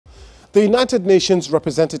The United Nations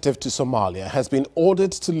representative to Somalia has been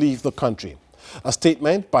ordered to leave the country. A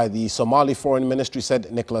statement by the Somali Foreign Ministry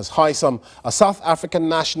said Nicholas Haysom, a South African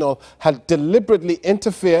national, had deliberately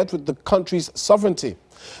interfered with the country's sovereignty.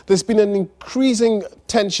 There's been an increasing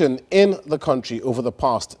tension in the country over the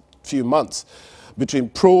past few months between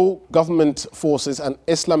pro-government forces and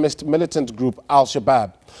Islamist militant group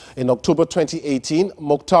Al-Shabaab. In October 2018,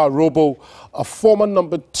 Mukhtar Robo, a former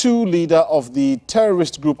number 2 leader of the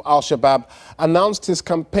terrorist group Al-Shabaab, announced his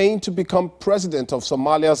campaign to become president of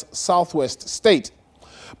Somalia's southwest state.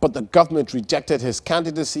 But the government rejected his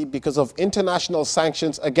candidacy because of international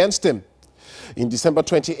sanctions against him. In December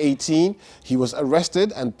 2018, he was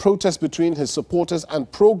arrested, and protests between his supporters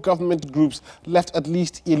and pro-government groups left at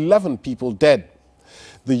least 11 people dead.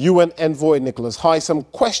 The UN envoy Nicholas Haysom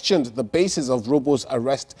questioned the basis of Robo's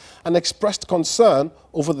arrest and expressed concern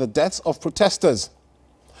over the deaths of protesters.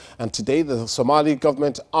 And today, the Somali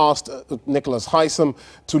government asked Nicholas Haysom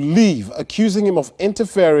to leave, accusing him of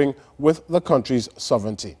interfering with the country's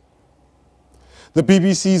sovereignty. The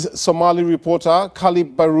BBC's Somali reporter,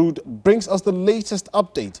 Khalid Baroud, brings us the latest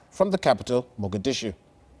update from the capital, Mogadishu.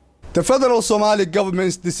 The federal Somali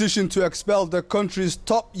government's decision to expel the country's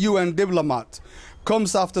top UN diplomat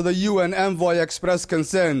comes after the UN envoy expressed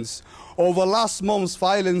concerns over last month's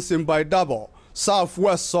violence in Baydhabo,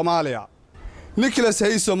 southwest Somalia. Nicholas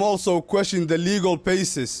Haysom also questioned the legal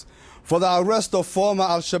basis for the arrest of former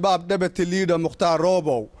Al-Shabaab deputy leader Mukhtar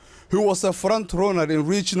Robo, who was a front-runner in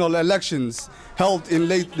regional elections held in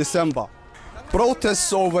late December.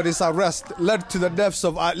 Protests over his arrest led to the deaths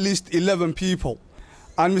of at least 11 people.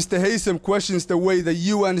 And Mr. Haysom questions the way the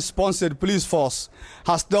UN-sponsored police force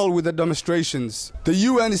has dealt with the demonstrations. The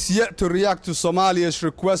UN is yet to react to Somalia's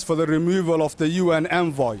request for the removal of the UN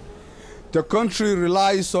envoy. The country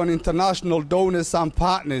relies on international donors and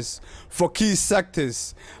partners for key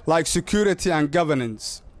sectors like security and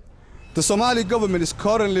governance. The Somali government is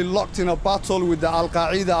currently locked in a battle with the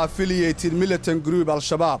Al-Qaeda-affiliated militant group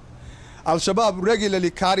Al-Shabaab. Al-Shabaab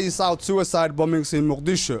regularly carries out suicide bombings in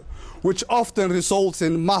Mogadishu, which often results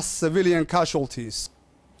in mass civilian casualties.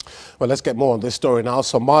 Well, let's get more on this story now.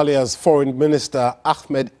 Somalia's Foreign Minister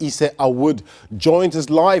Ahmed Isse Awood joins us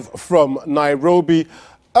live from Nairobi.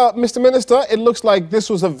 Mr. Minister, it looks like this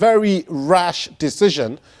was a very rash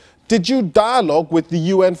decision. Did you dialogue with the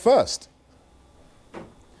UN first?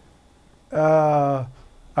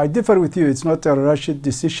 I differ with you. It's not a rushed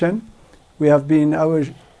decision. We have been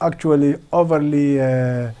actually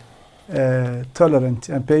overly tolerant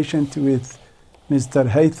and patient with Mr.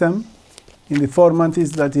 Haysom. In the 4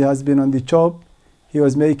 months that he has been on the job, he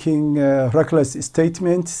was making reckless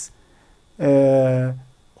statements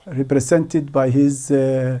represented by his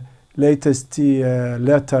latest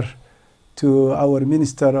letter to our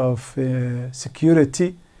Minister of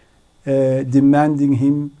Security, demanding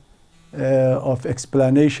him of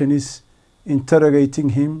explanations, interrogating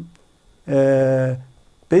him,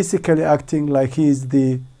 basically acting like he is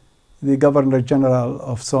the Governor General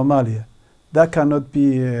of Somalia. That cannot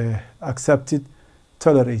be accepted,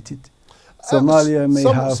 tolerated. Somalia may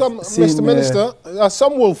have seen... Mr. Minister,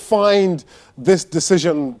 some will find this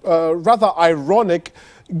decision rather ironic,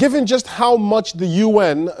 given just how much the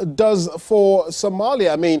UN does for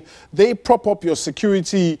Somalia. I mean, they prop up your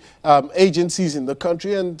security agencies in the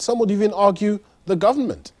country, and some would even argue the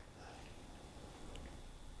government.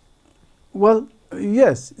 Well,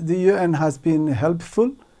 yes, the UN has been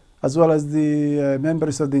helpful, as well as the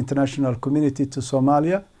members of the international community to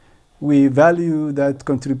Somalia. We value that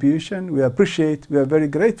contribution. We appreciate, we are very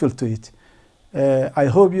grateful to it. I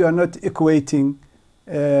hope you are not equating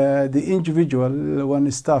the individual, one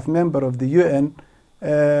staff member of the UN,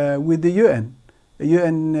 with the UN. The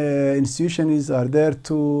UN institutions are there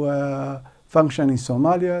to function in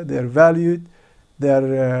Somalia. They are valued. They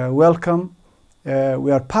are welcome.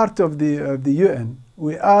 We are part of the UN.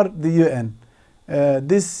 We are the UN.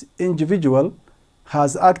 This individual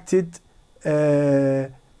has acted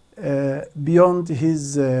beyond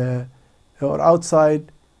his or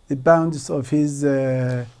outside the bounds of his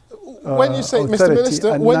when you say, Mr.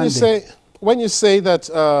 Minister, when you say that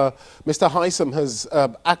Mr. Haysom has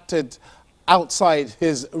acted outside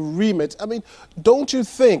his remit, I mean, don't you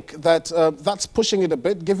think that that's pushing it a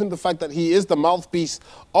bit, given the fact that he is the mouthpiece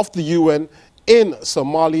of the UN in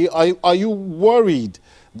Somalia? Are you worried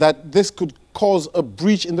that this could cause a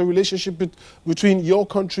breach in the relationship between your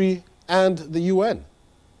country and the UN?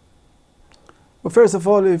 Well, first of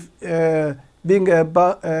all, if being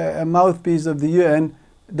a mouthpiece of the UN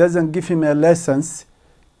doesn't give him a license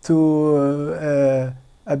to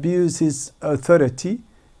abuse his authority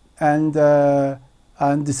and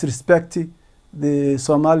disrespect the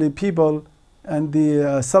Somali people and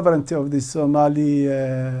the sovereignty of the Somali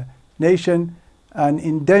nation and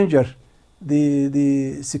endanger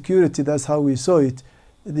the security. That's how we saw it,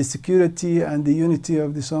 the security and the unity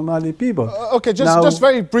of the Somali people. Okay, just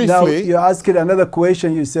very briefly. Now you asked another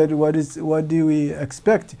question. You said, what do we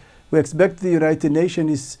expect? We expect the United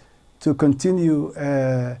Nations to continue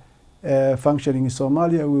functioning in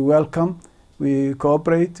Somalia. We welcome, we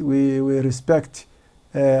cooperate, we respect,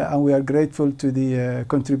 and we are grateful to the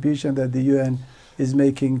contribution that the UN is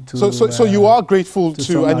making to So you are grateful to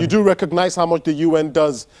Somalia. and you do recognize how much the UN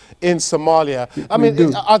does in Somalia. I mean,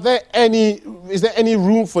 do. is there any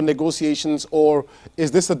room for negotiations, or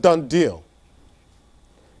is this a done deal?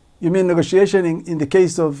 You mean negotiation in the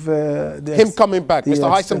case of him coming back, Mr.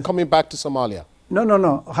 Haysom coming back to Somalia? No.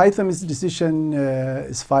 Haysom's decision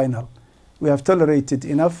is final. We have tolerated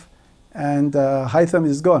enough, and Haysom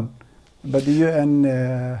is gone. But the UN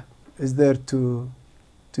is there to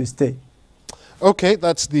stay. Okay,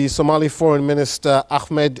 that's the Somali Foreign Minister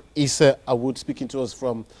Ahmed Issa Awood speaking to us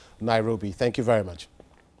from Nairobi. Thank you very much.